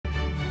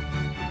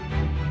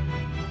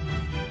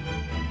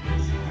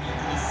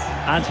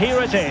And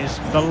here it is,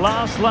 the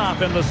last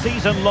lap in the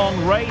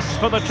season-long race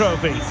for the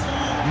trophy.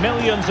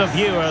 Millions of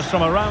viewers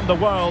from around the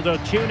world are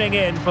tuning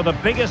in for the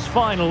biggest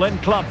final in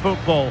club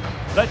football,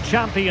 the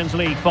Champions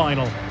League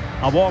final.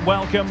 A warm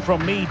welcome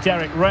from me,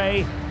 Derek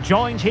Ray,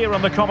 joined here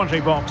in the commentary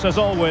box, as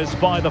always,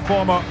 by the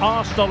former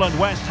Arsenal and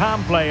West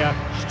Ham player,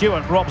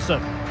 Stuart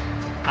Robson.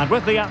 And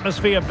with the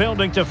atmosphere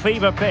building to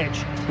fever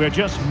pitch, we're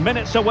just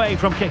minutes away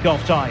from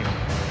kick-off time.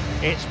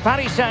 It's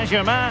Paris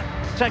Saint-Germain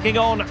taking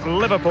on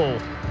Liverpool.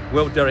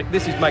 Well, Derek,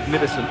 this is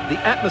magnificent. The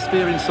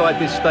atmosphere inside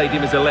this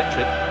stadium is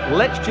electric.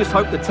 Let's just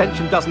hope the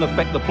tension doesn't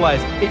affect the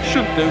players. It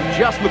shouldn't do.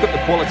 Just look at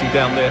the quality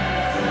down there.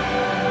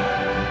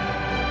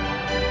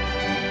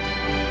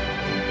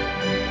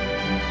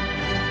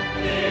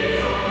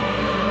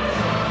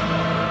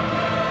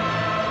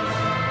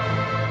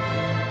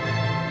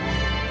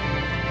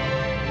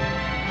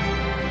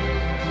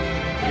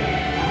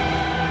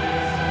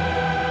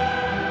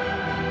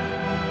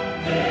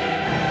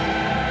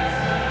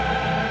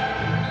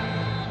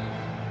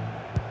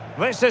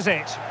 This is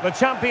it, the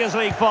Champions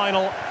League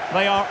final.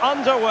 They are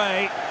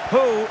underway.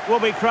 Who will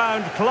be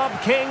crowned Club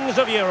Kings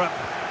of Europe?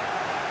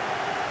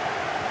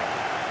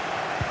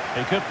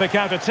 He could pick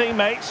out a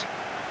teammate.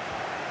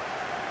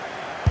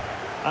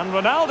 And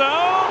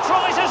Ronaldo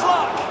tries his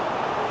luck.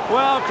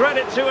 Well,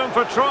 credit to him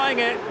for trying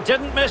it.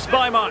 Didn't miss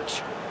by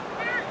much.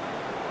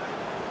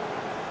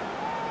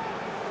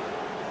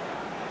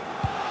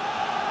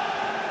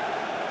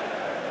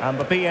 And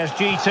the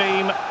PSG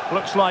team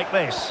looks like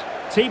this.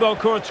 Thibaut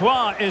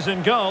Courtois is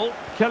in goal.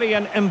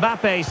 Kylian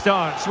Mbappe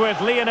starts with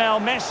Lionel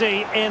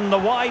Messi in the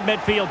wide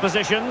midfield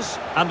positions.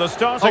 And the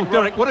starting... Oh,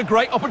 Derek, what a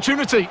great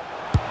opportunity.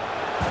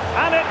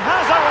 And it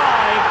has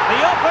arrived.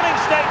 The opening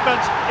statement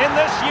in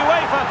this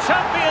UEFA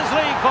Champions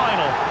League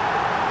final.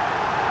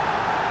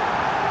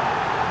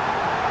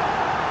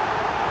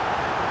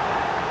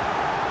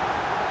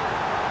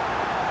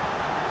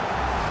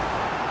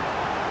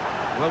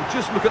 Well,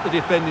 just look at the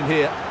defending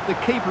here. The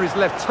keeper is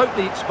left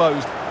totally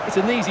exposed. It's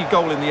an easy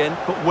goal in the end,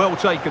 but well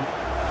taken.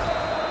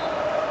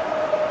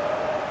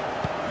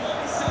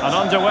 And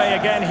underway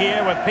again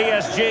here with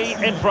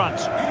PSG in front.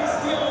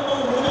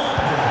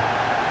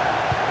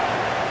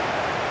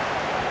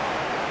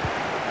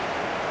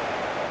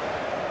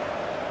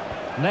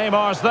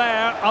 Neymar's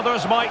there,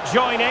 others might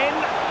join in.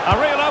 A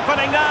real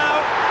opening now.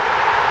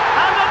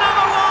 And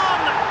another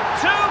one!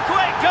 Two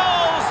quick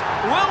goals!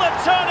 Will it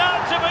turn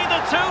out to be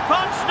the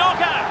two-punch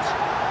knockout?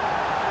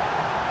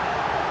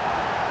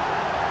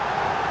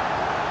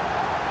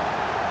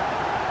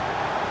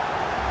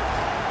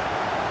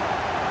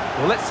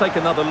 Well, let's take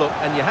another look,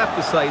 and you have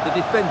to say the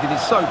defending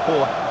is so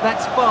poor.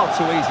 That's far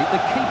too easy. The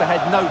keeper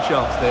had no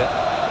chance there.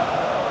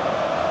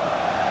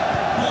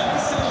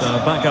 So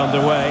back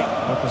underway,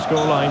 with the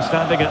scoreline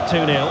standing at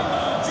 2-0.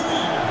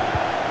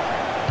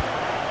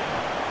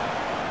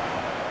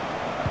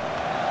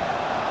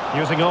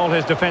 Using all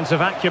his defensive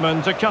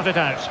acumen to cut it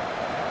out.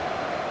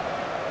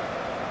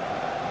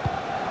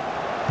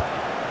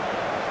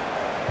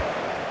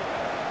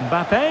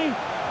 Mbappe.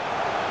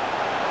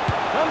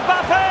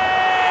 Mbappe!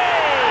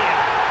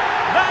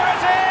 There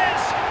it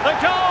is! The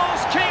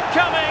goals keep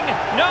coming.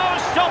 No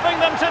stopping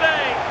them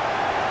today.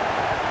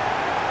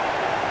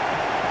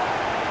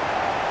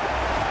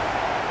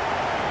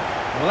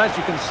 Well, as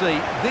you can see,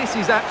 this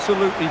is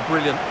absolutely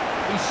brilliant.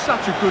 He's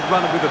such a good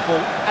runner with the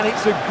ball, and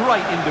it's a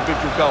great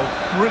individual goal.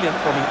 Brilliant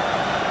from him.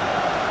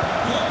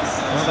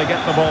 Well, they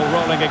get the ball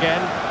rolling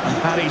again, and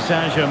Paris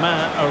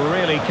Saint-Germain are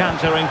really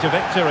cantering to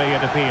victory,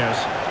 it appears.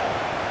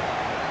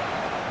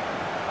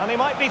 And he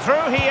might be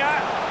through here.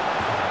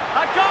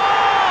 A goal!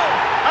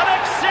 An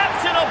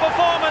exceptional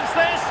performance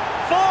this.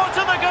 4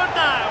 to the good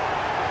now.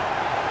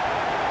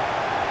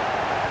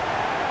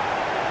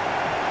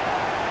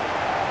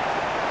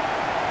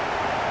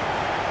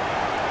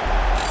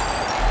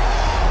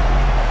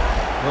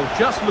 Well,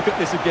 just look at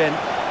this again.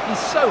 He's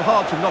so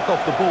hard to knock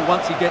off the ball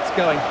once he gets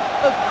going.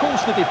 Of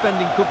course the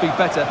defending could be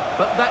better,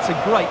 but that's a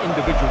great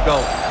individual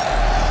goal.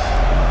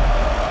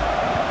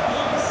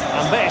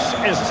 And this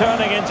is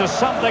turning into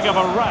something of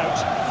a rout.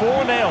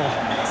 4-0.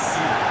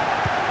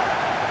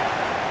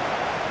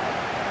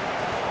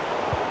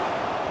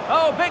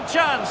 Oh, big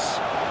chance.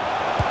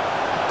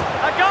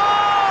 A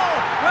goal!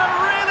 We're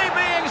really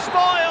being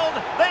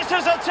spoiled. This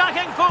is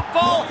attacking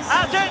football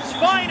at its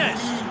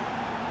finest.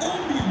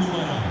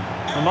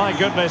 Oh, my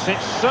goodness,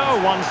 it's so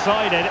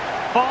one-sided.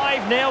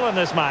 5-0 in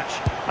this match.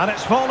 And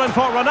it's fallen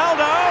for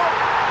Ronaldo.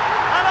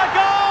 And a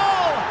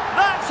goal!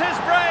 That's his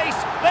brace.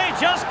 They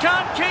just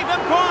can't keep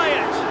him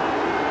quiet.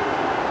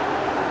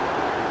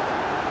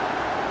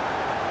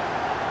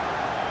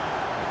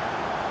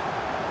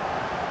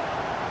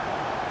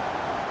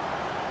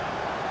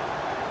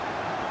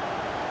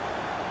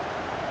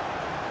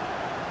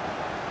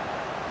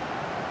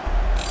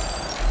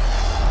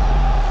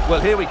 Well,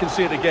 here we can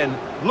see it again.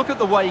 Look at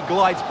the way he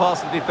glides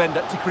past the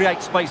defender to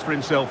create space for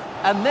himself.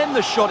 And then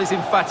the shot is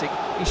emphatic.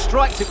 He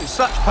strikes it with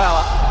such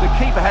power, the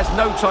keeper has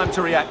no time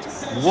to react.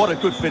 What a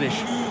good finish.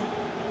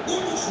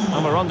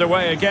 And we're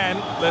underway again.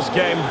 This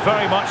game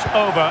very much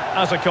over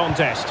as a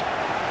contest.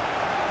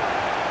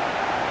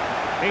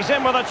 He's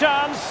in with a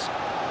chance.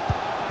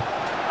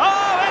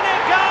 Oh, in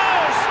it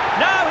goes!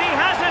 Now he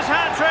has his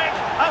hat-trick.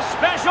 A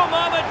special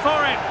moment for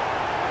him.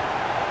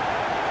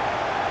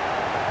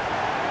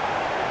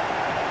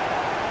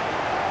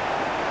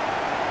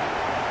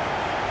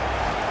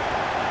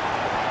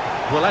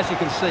 Well, as you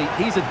can see,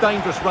 he's a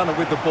dangerous runner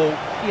with the ball.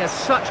 He has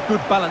such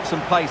good balance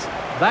and pace.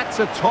 That's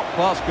a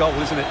top-class goal,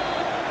 isn't it?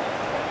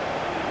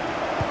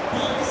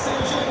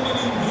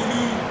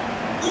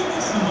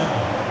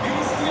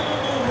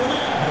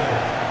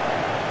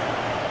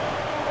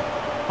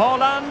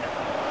 Haaland.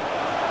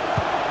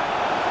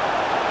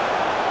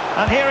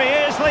 And here he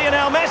is,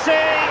 Lionel Messi.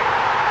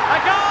 A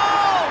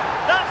goal!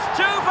 That's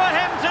two for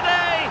him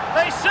today.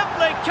 They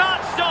simply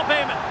can't stop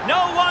him.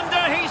 No wonder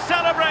he's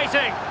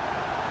celebrating.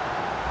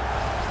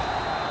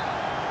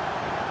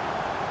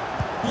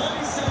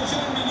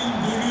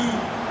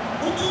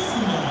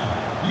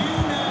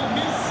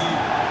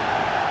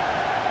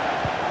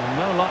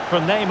 No luck for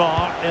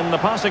Neymar in the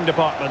passing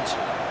department.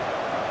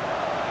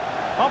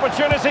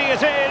 Opportunity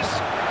it is.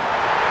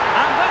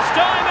 And this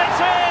time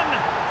it's in!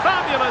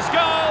 Fabulous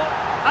goal!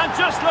 And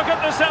just look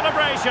at the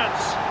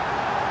celebrations.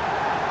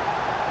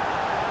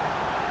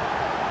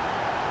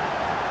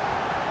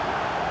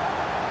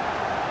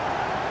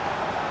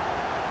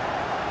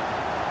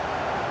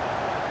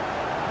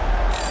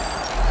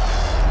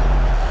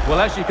 Well,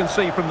 as you can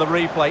see from the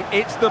replay,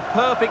 it's the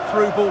perfect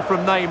through ball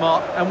from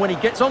Neymar, and when he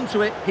gets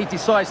onto it, he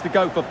decides to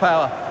go for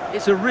power.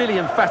 It's a really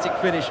emphatic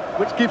finish,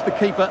 which gives the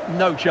keeper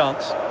no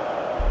chance.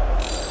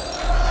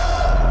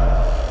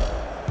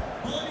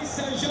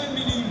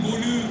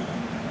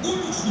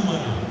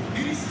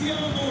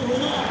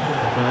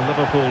 Well,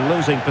 Liverpool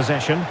losing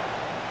possession.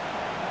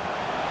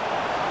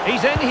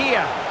 He's in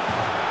here.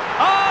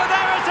 Oh,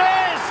 there it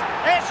is!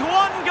 It's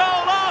one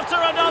goal after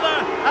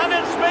another, and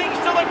it speaks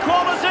to the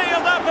quality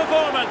of their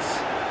performance.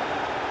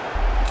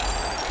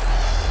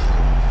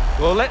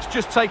 Well, let's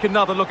just take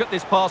another look at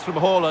this pass from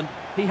Haaland.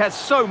 He has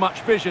so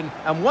much vision,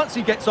 and once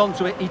he gets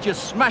onto it, he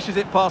just smashes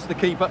it past the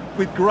keeper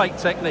with great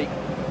technique.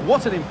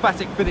 What an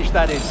emphatic finish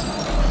that is.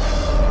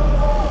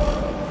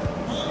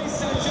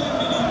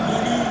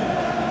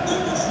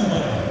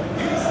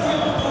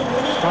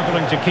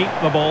 Struggling to keep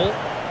the ball.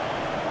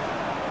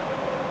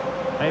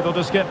 Able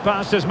to skip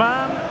past his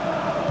man.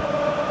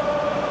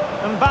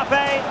 Mbappe.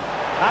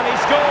 And he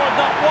scored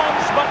not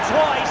once but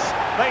twice.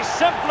 They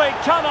simply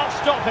cannot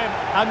stop him.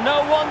 And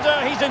no wonder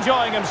he's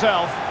enjoying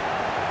himself.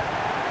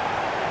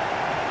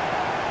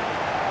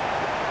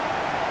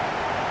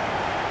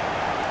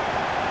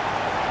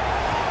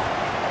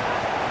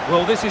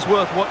 Well, this is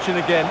worth watching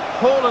again.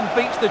 Haaland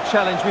beats the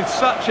challenge with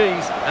such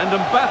ease, and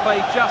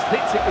Mbappe just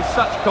hits it with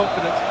such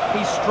confidence.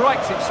 He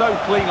strikes it so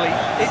cleanly.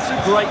 It's a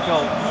great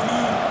goal.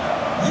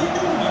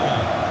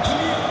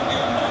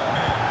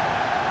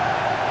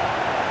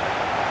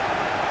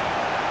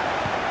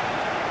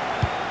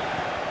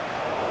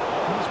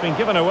 It's been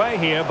given away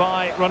here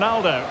by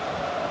Ronaldo.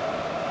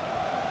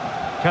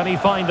 Can he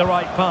find the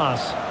right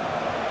pass?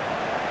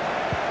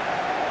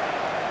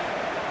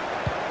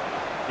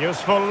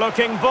 Useful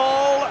looking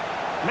ball.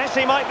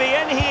 Messi might be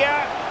in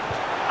here.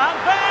 And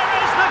there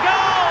is the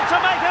goal to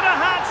make it a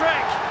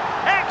hat-trick.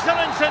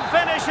 Excellence in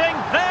finishing,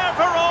 there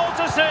for all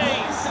to see.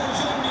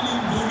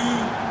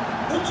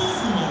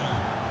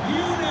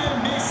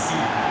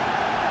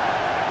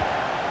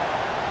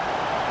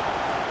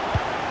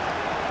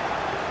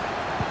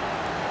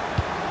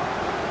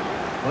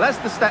 Well, as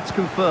the stats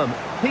confirm,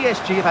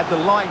 PSG have had the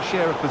lion's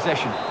share of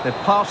possession. They've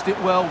passed it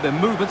well, their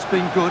movement's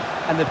been good,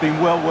 and they've been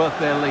well worth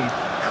their lead.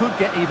 Could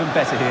get even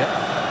better here.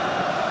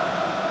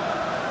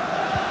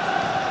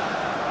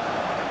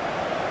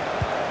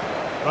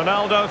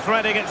 Ronaldo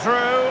threading it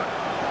through.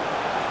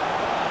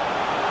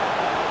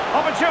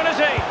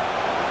 Opportunity.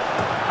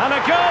 And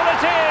a goal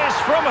it is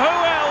from who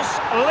else?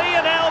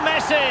 Lionel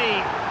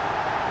Messi.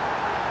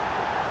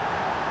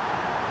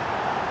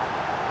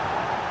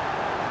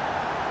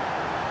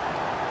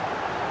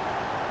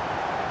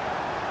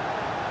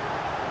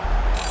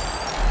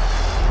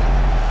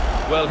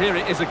 Well, here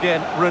it is again.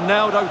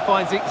 Ronaldo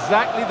finds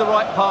exactly the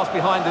right pass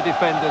behind the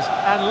defenders,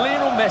 and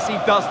Lionel Messi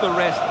does the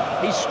rest.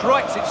 He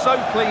strikes it so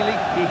cleanly,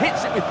 he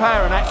hits it with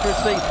power and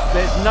accuracy.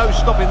 There's no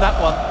stopping that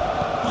one.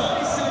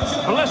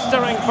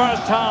 Blistering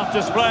first half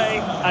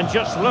display, and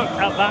just look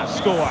at that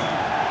score.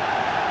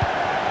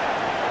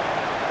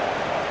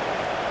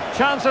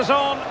 Chances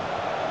on.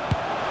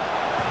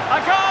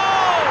 A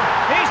goal!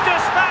 He's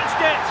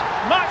dispatched it,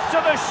 much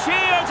to the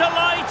sheer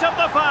delight of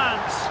the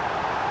fans.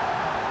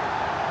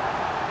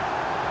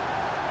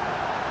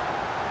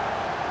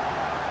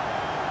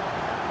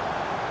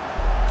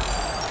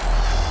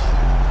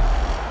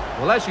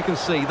 Well, as you can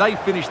see, they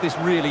finish this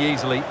really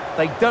easily.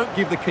 They don't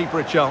give the keeper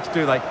a chance,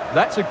 do they?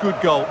 That's a good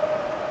goal.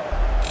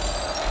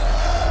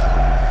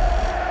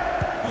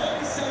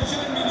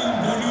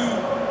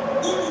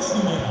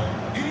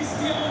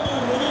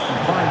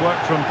 Fine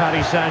work from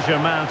Paris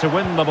Saint-Germain to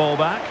win the ball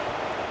back.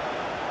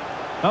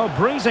 Oh,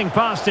 breezing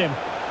past him.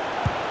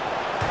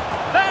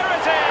 There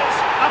it is!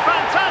 A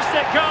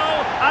fantastic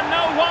goal, and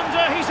no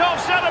wonder he's off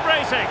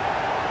celebrating. pressing.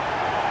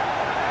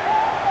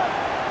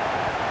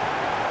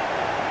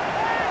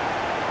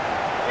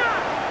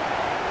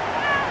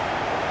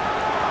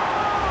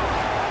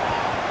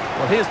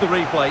 Well, here's the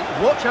replay.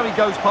 Watch how he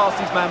goes past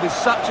his man with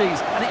such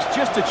ease, and it's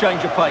just a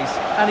change of pace.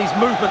 And his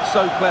movement's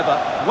so clever.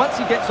 Once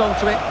he gets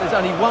onto it, there's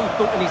only one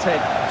thought in his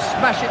head.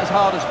 Smash it as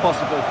hard as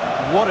possible.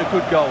 What a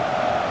good goal.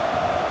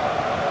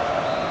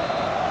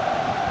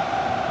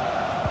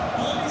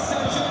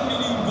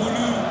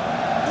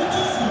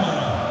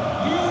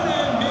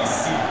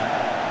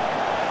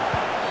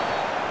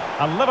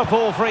 A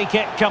Liverpool free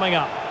kick coming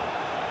up.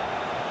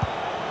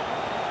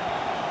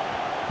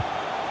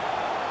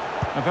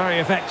 A very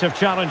effective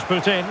challenge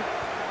put in.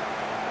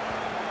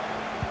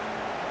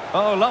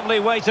 Oh, lovely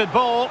weighted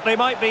ball. They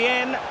might be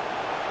in.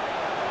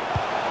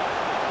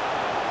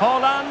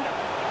 Haaland.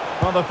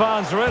 Well, the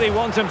fans really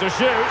want him to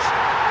shoot.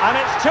 And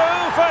it's 2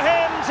 for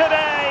him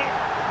today.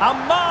 A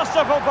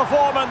masterful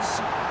performance.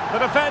 The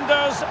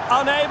defenders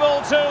unable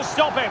to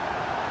stop him.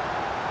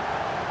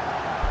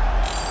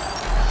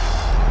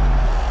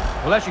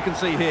 Well, as you can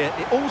see here,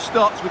 it all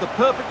starts with a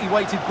perfectly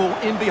weighted ball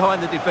in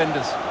behind the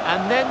defenders.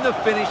 And then the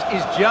finish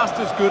is just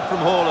as good from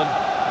Haaland.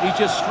 He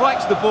just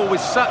strikes the ball with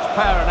such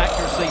power and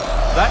accuracy.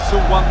 That's a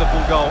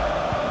wonderful goal.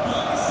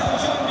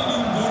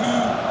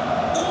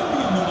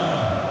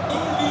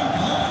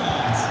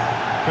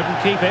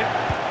 Couldn't keep it.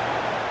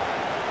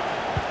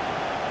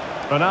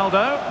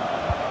 Ronaldo.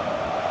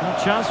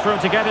 A chance for him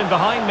to get in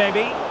behind,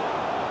 maybe.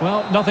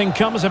 Well, nothing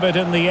comes of it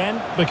in the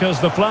end because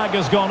the flag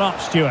has gone up,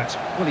 Stuart.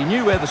 Well, he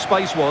knew where the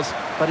space was,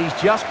 but he's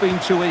just been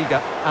too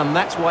eager, and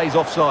that's why he's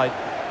offside.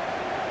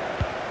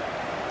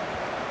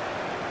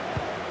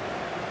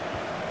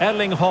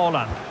 Erling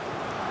Haaland.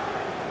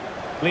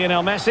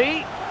 Lionel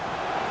Messi.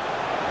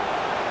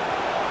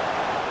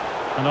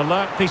 An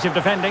alert piece of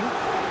defending.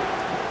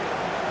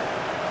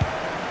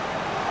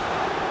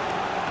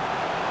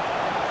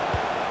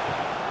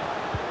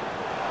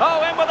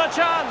 Oh, in with a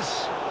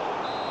chance!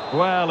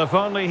 Well, if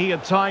only he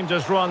had timed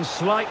his run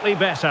slightly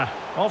better.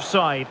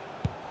 Offside.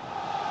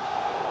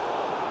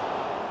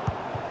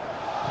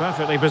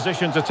 Perfectly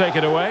positioned to take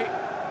it away.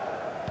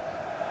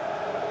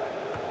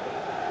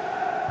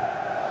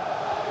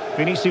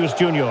 Vinicius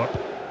Junior.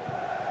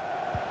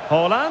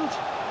 Haaland.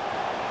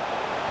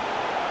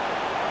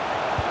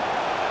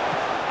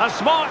 A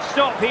smart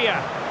stop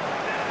here.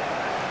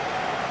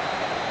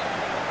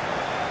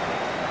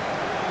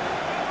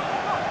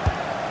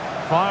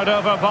 Fired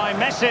over by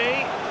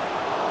Messi.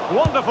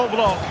 Wonderful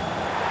block.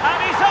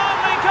 And he's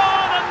only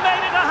gone and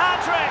made it a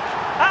hat-trick.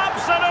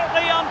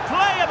 Absolutely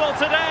unplayable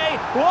today.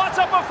 What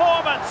a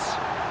performance.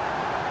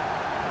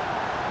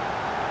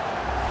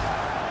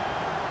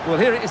 Well,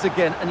 here it is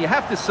again, and you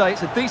have to say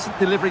it's a decent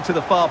delivery to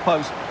the far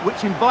post,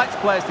 which invites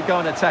players to go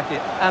and attack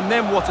it. And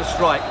then what a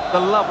strike. The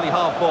lovely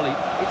half volley.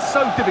 It's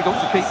so difficult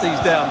to keep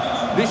these down.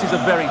 This is a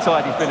very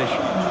tidy finish.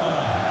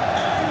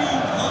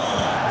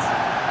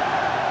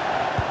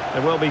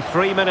 There will be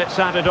 3 minutes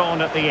added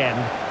on at the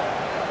end.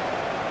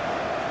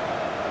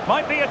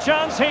 Might be a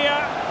chance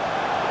here.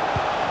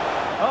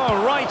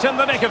 Oh, right in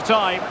the nick of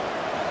time.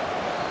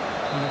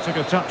 And it took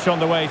a touch on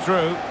the way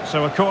through,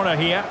 so a corner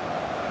here.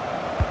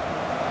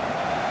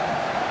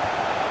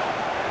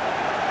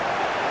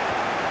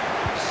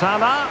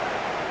 Salah.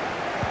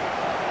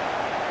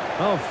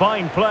 Oh,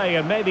 fine play,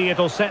 and maybe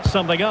it'll set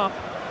something up.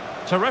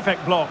 Terrific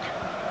block.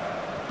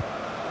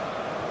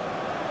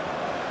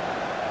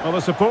 Well, the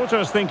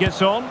supporters think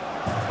it's on.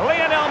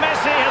 Lionel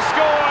Messi has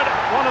scored.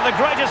 One of the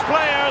greatest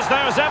players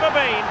there's ever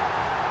been.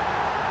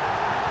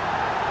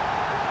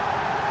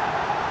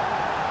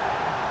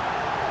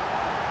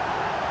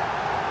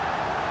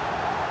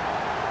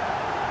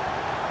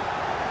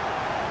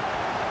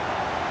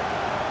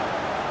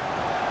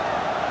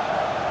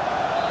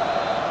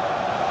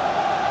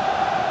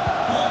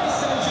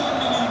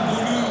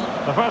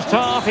 The first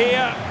half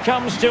here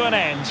comes to an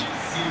end.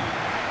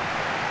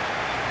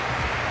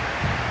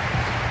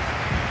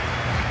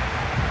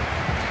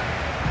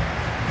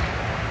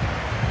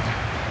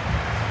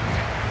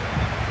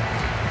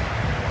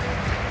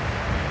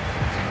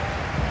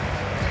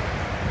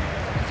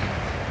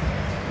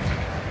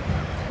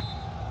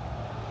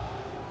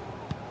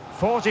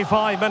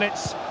 "45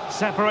 minutes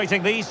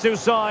separating these two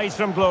sides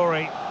from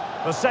glory.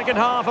 The second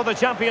half of the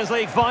Champions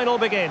League final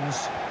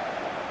begins.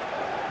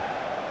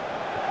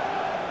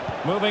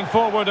 Moving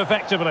forward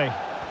effectively.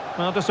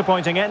 Well,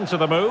 disappointing end to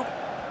the move.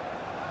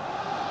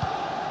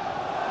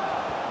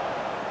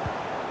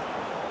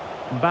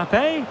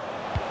 Mbappe.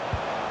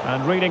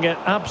 And reading it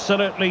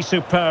absolutely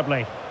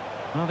superbly.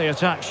 Well, the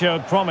attack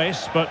showed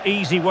promise, but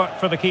easy work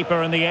for the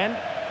keeper in the end.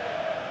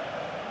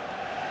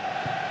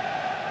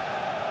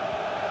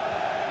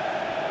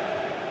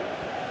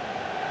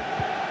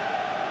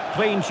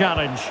 Clean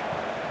challenge.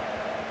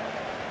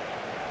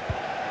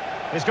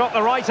 He's got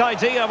the right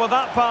idea with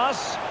that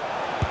pass.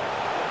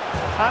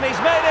 And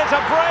he's made it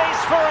a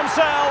brace for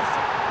himself.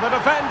 The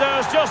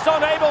defender's just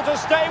unable to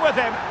stay with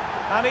him.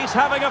 And he's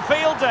having a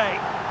field day.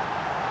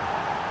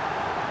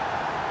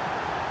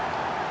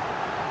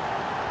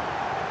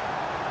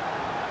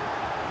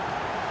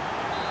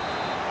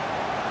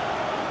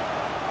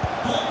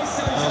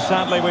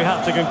 Well, sadly, we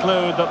have to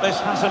conclude that this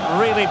hasn't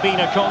really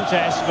been a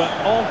contest, but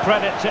all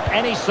credit to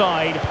any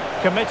side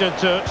committed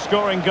to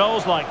scoring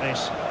goals like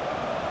this.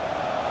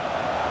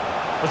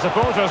 The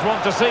supporters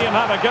want to see him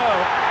have a go.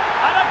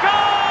 And a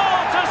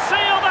goal to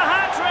seal the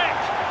hat-trick!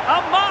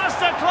 A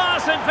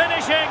masterclass in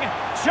finishing.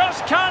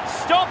 Just can't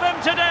stop him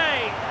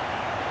today.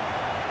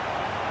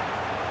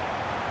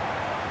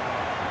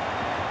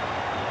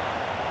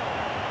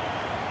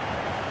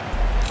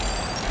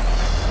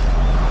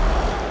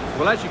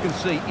 Well, as you can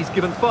see, he's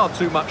given far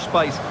too much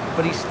space,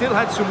 but he still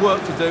had some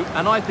work to do,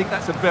 and I think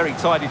that's a very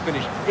tidy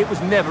finish. It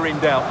was never in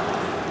doubt.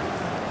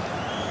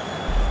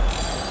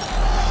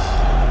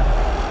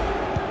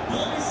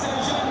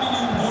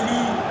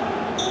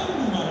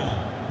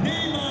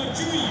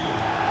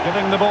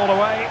 Giving the ball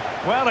away.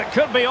 Well, it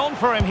could be on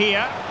for him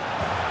here.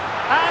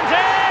 And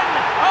in!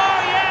 Oh,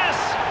 yes!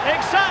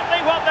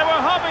 Exactly what they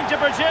were hoping to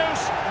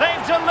produce.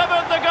 They've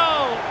delivered the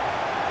goal.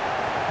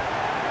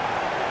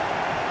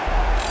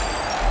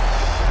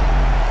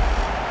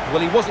 Well,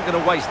 he wasn't going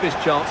to waste this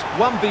chance.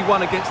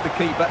 1v1 against the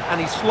keeper,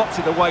 and he slots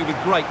it away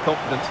with great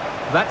confidence.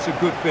 That's a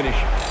good finish.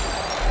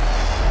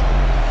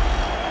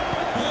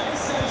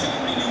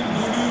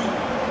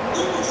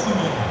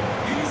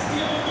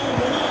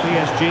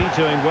 PSG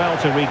doing well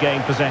to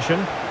regain possession.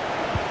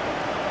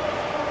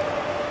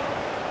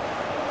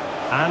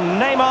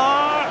 And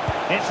Neymar!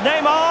 It's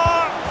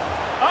Neymar!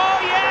 Oh,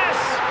 yes!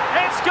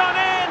 It's gone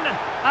in!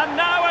 And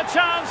now a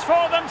chance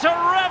for them to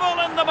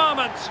revel in the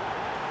moment.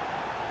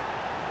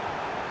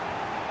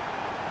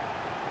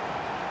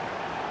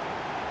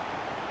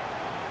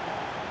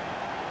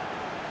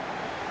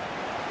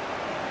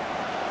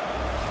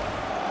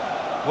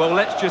 Well,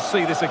 let's just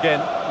see this again.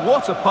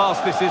 What a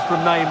pass this is from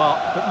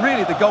Neymar. But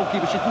really, the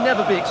goalkeeper should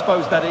never be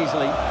exposed that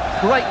easily.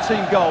 Great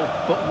team goal,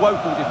 but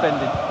woeful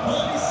defending.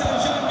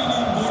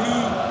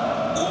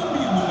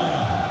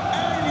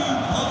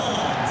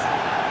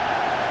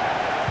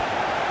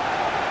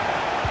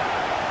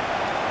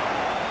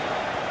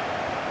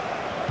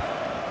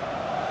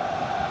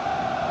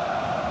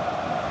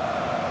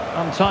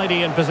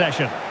 Untidy in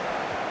possession.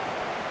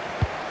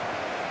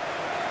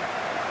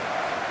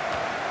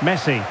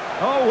 Messi.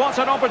 Oh, what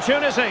an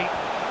opportunity.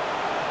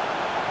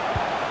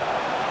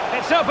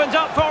 It's opened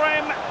up for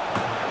him.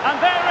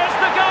 And there is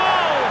the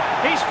goal.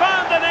 He's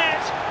found the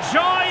net.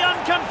 Joy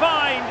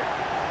unconfined.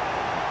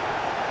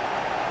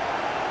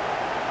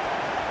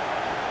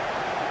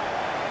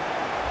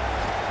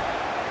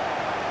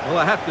 Well,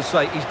 I have to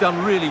say, he's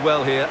done really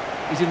well here.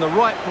 He's in the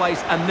right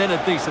place and then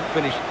a decent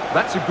finish.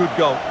 That's a good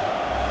goal.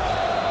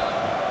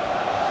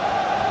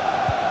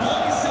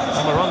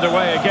 And we're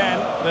underway again.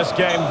 This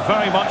game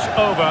very much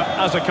over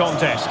as a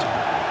contest.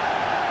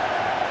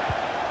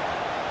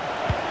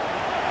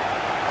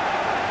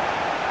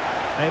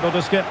 Able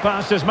to skip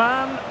past his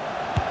man.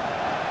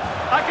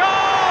 A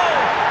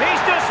goal!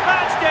 He's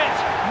dispatched it,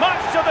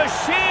 much to the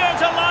sheer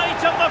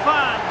delight of the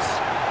fans.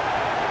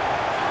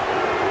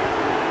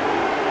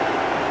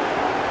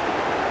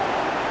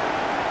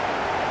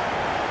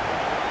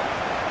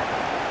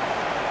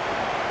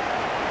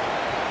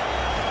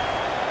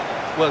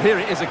 Well, here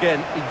it is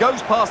again. He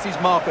goes past his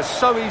marker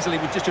so easily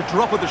with just a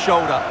drop of the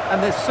shoulder,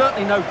 and there's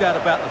certainly no doubt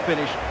about the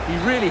finish. He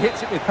really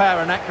hits it with power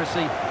and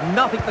accuracy.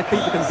 Nothing the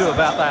keeper can do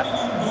about that.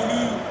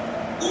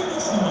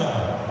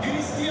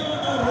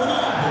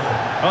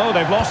 Oh,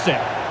 they've lost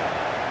it.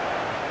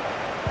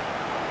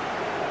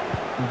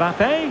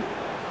 Mbappe.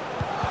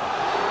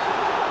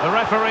 The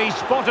referee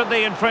spotted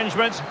the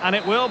infringement, and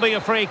it will be a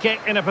free kick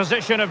in a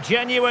position of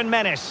genuine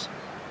menace.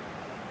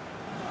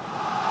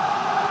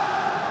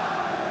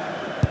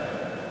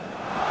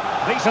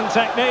 Decent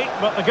technique,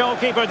 but the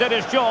goalkeeper did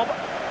his job.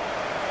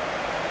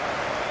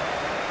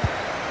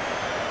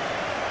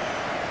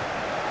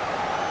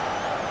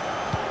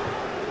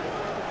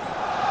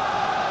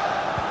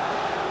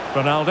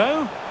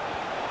 Ronaldo.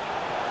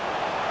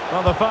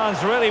 Well, the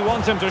fans really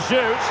want him to shoot.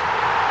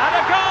 And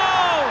a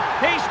goal!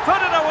 He's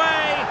put it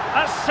away!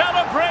 A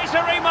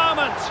celebratory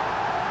moment!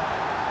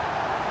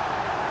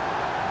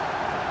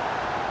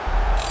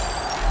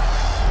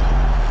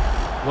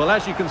 Well,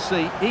 as you can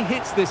see, he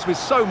hits this with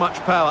so much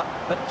power,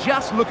 but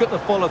just look at the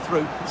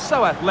follow-through.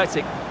 So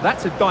athletic.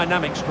 That's a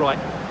dynamic strike.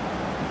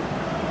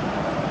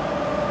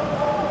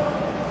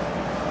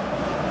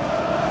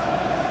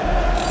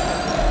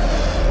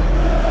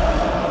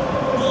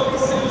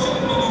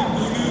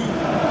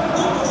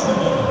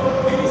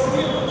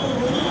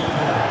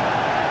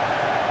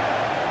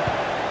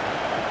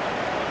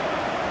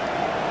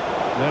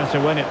 There to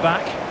win it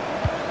back.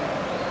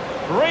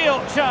 Real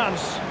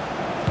chance.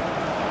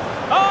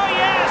 Oh,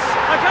 yes!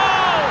 A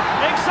goal!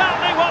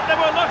 Exactly what they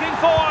were looking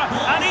for,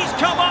 and he's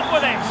come up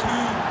with it.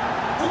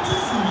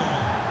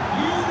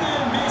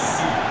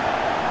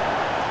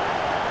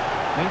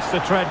 Needs to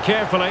tread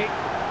carefully.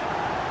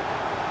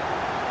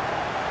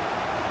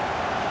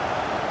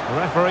 The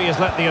referee has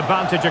let the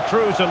advantage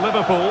accrue to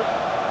Liverpool.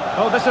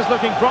 Oh, this is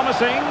looking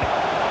promising.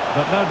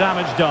 But no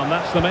damage done,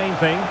 that's the main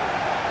thing.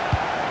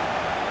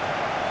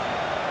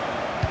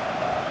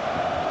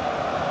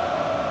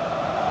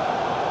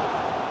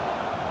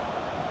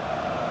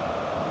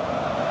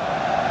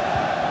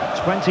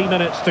 20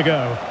 minutes to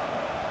go.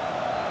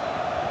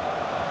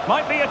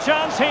 Might be a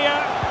chance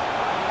here.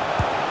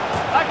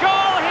 A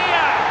goal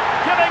here,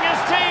 giving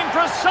his team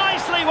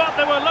precisely what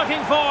they were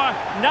looking for.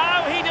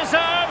 Now he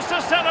deserves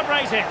to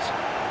celebrate it.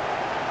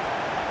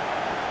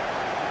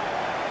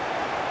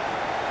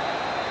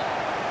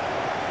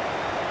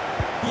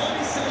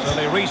 So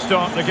they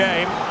restart the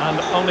game, and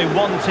only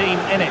one team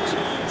in it.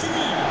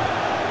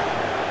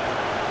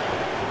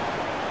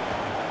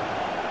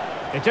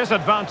 It is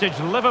advantage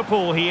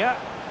Liverpool here.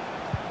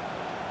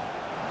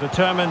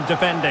 Determined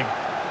defending.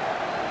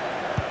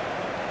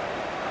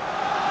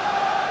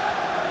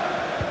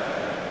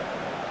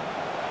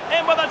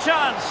 In with a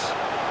chance.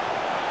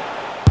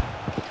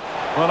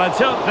 Well, I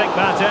don't think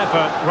that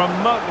effort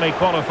remotely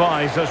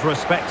qualifies as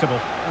respectable.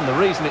 And the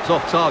reason it's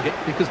off target,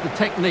 because the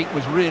technique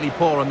was really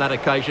poor on that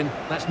occasion.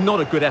 That's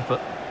not a good effort.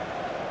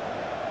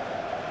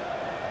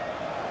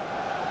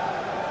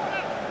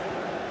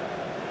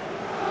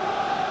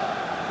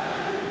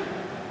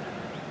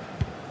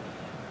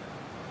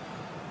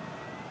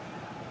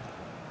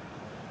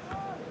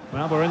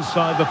 Well, we're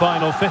inside the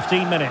final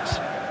 15 minutes.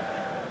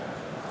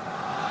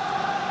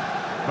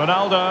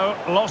 Ronaldo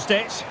lost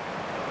it.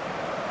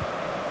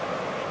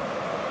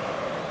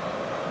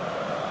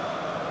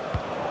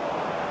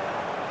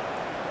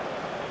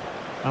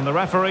 And the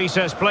referee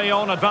says play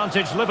on,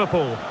 advantage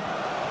Liverpool.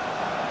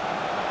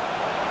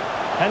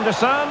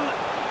 Henderson.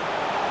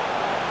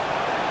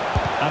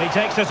 And he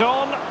takes it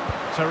on.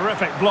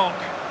 Terrific block.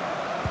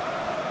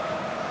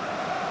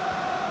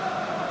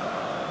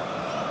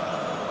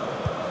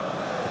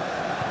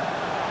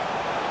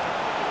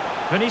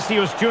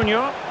 Vinicius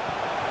Junior.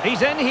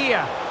 He's in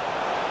here.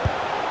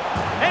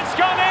 It's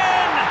gone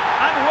in!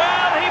 And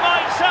well, he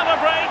might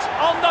celebrate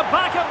on the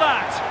back of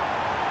that.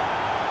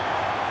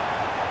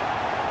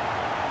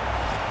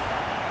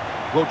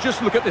 Well,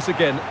 just look at this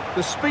again.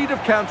 The speed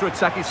of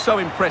counter-attack is so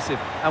impressive.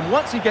 And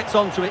once he gets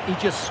onto it, he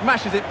just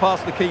smashes it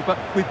past the keeper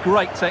with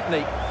great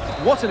technique.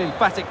 What an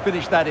emphatic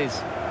finish that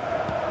is.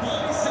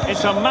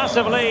 It's a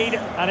massive lead,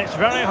 and it's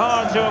very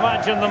hard to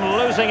imagine them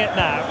losing it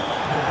now.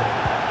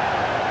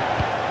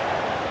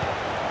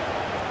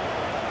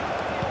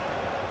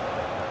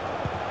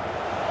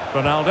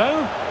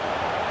 Ronaldo.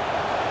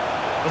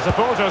 The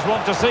supporters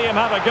want to see him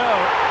have a go.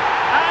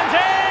 And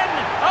in!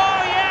 Oh,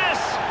 yes!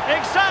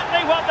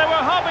 Exactly what they were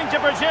hoping to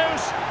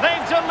produce.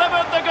 They've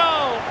delivered the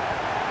goal.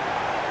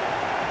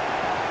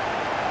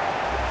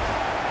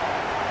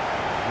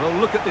 Well,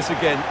 look at this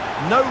again.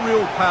 No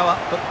real power,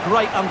 but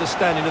great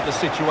understanding of the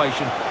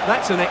situation.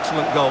 That's an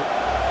excellent goal.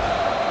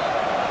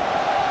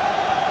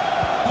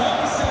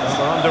 Well,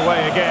 we're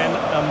underway again,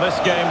 and this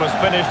game was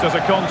finished as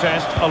a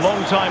contest a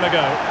long time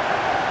ago.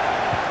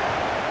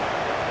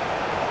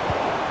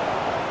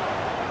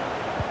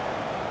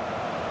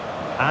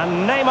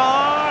 And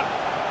Neymar.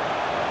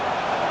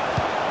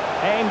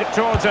 Aimed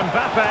towards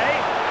Mbappe.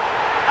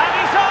 And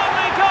he's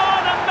only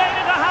gone and made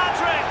it a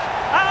hat-trick.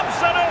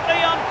 Absolutely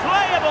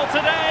unplayable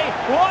today.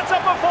 What a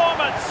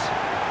performance.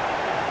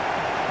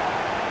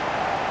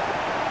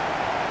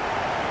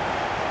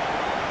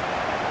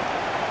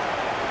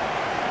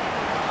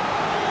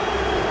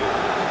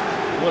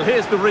 Well,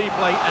 here's the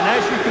replay, and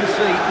as you can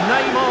see,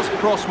 Neymar's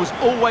cross was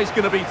always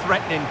going to be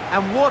threatening,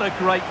 and what a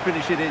great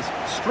finish it is.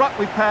 Struck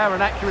with power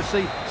and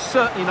accuracy,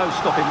 certainly no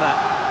stopping that.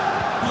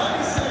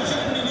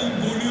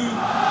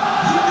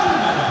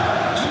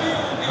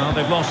 Well,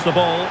 they've lost the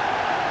ball.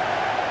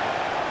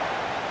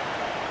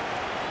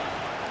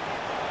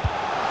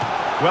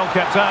 Well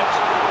kept out.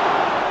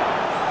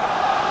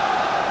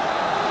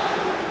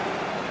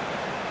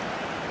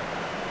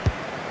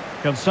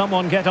 Can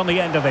someone get on the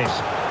end of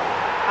this?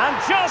 And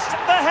just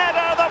the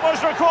header that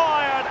was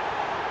required.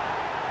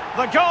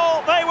 The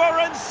goal they were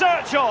in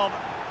search of.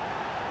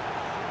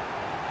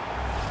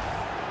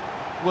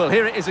 Well,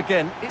 here it is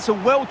again. It's a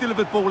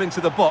well-delivered ball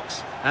into the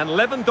box, and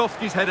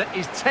Lewandowski's header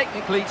is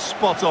technically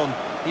spot on.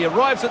 He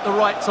arrives at the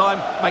right time,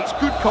 makes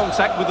good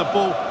contact with the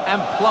ball,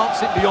 and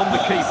plants it beyond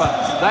the keeper.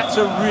 That's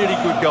a really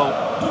good goal.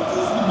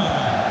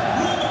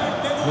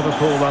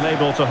 Liverpool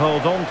unable to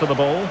hold on to the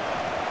ball.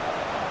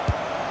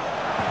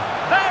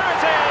 There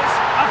it is!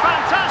 A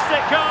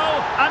fantastic goal,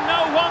 and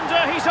no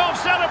wonder he's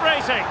off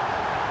celebrating.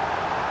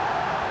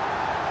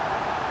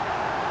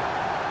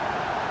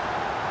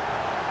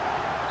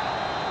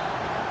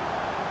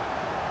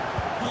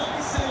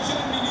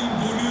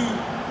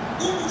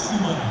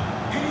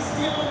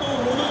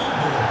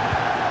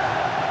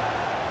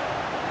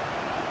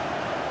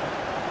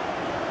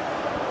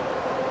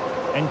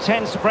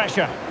 Intense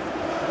pressure.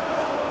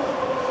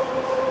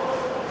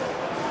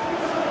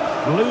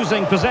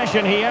 Losing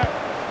possession here.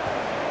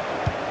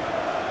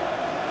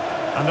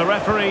 And the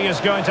referee is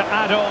going to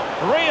add on.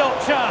 Real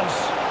chance.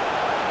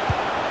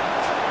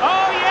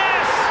 Oh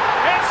yes!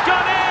 It's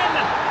gone in!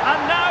 And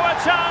now a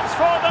chance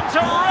for them to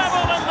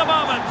revel in the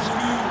moment.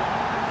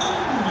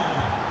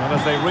 Well,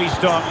 as they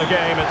restart the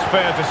game, it's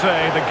fair to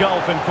say the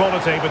gulf in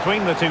quality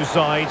between the two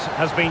sides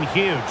has been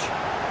huge.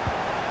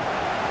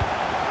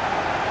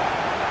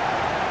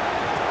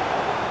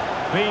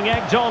 Being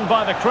egged on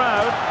by the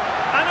crowd.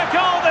 And a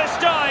goal this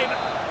time,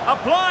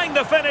 applying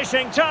the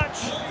finishing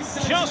touch,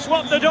 just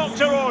what the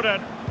doctor ordered.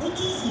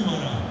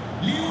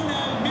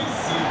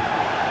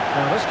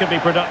 Well, this could be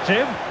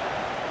productive.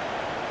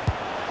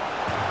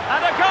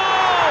 And a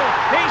goal!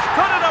 He's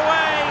put it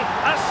away,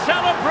 a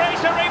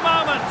celebratory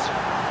moment.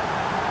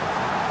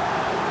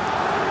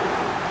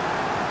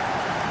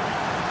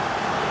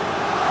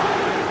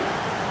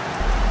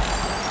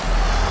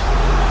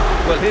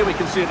 Well, here we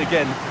can see it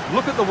again.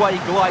 Look at the way he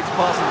glides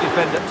past the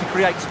defender to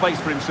create space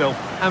for himself.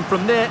 And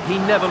from there, he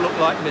never looked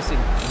like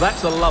missing.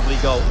 That's a lovely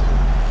goal.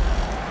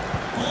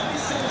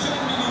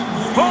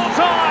 Full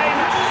time!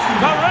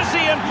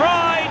 Parisian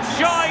pride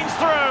shines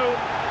through.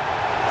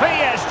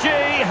 PSG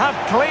have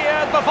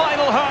cleared the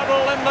final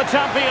hurdle in the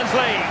Champions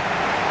League.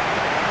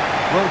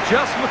 Well,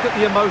 just look at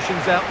the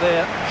emotions out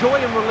there. Joy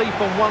and relief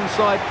on one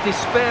side,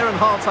 despair and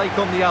heartache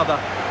on the other.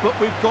 But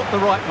we've got the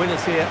right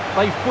winners here.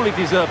 They fully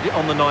deserved it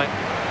on the night.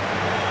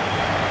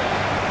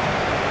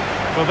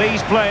 For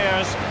these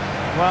players,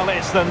 well,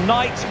 it's the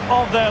night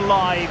of their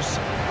lives,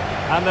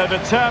 and they're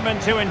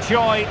determined to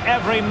enjoy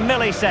every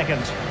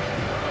millisecond.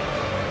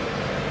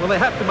 Well, they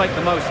have to make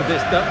the most of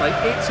this, don't they?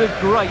 It's a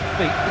great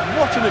feat.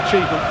 What an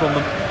achievement from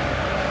them.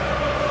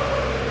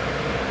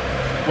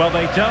 Well,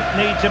 they don't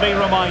need to be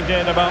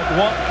reminded about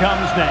what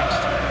comes next.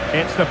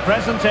 It's the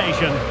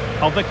presentation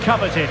of the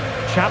coveted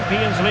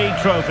Champions League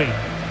trophy.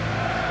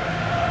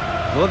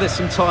 Well, there's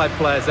some tired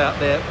players out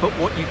there, but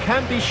what you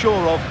can be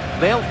sure of,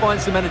 they'll find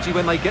some energy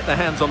when they get their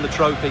hands on the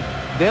trophy.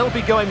 They'll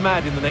be going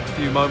mad in the next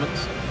few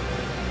moments.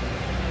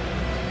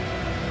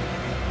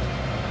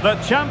 The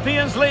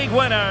Champions League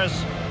winners,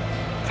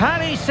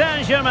 Paris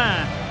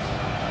Saint-Germain.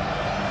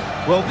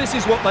 Well, this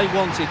is what they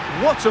wanted.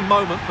 What a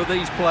moment for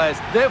these players.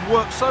 They've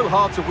worked so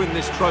hard to win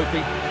this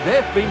trophy.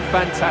 They've been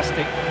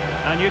fantastic.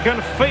 And you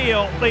can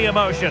feel the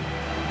emotion.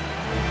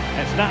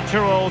 It's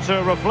natural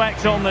to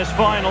reflect on this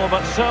final,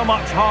 but so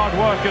much hard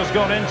work has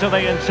gone into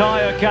the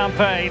entire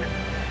campaign.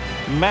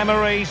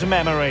 Memories,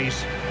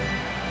 memories.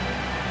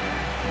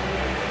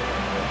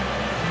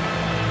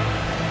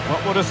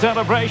 What would a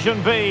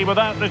celebration be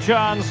without the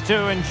chance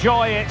to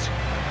enjoy it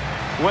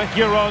with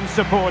your own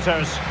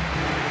supporters?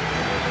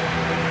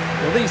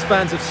 Well, these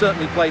fans have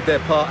certainly played their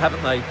part,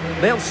 haven't they?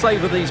 They'll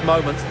savour these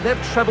moments.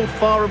 They've travelled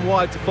far and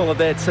wide to follow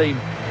their team.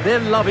 They're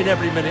loving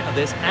every minute of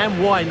this,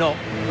 and why not?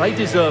 They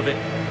deserve it.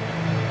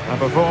 A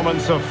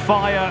performance of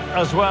fire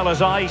as well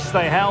as ice.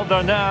 They held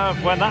their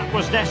nerve when that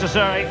was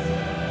necessary.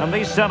 And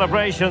these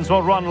celebrations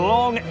will run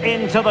long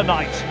into the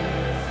night.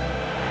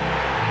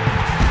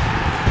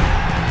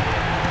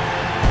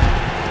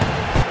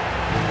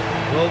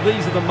 Well,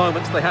 these are the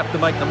moments they have to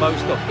make the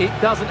most of. It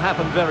doesn't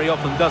happen very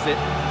often, does it?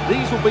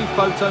 These will be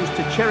photos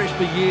to cherish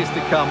for years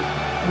to come.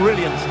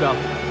 Brilliant stuff.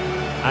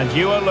 And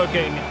you are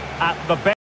looking at the best.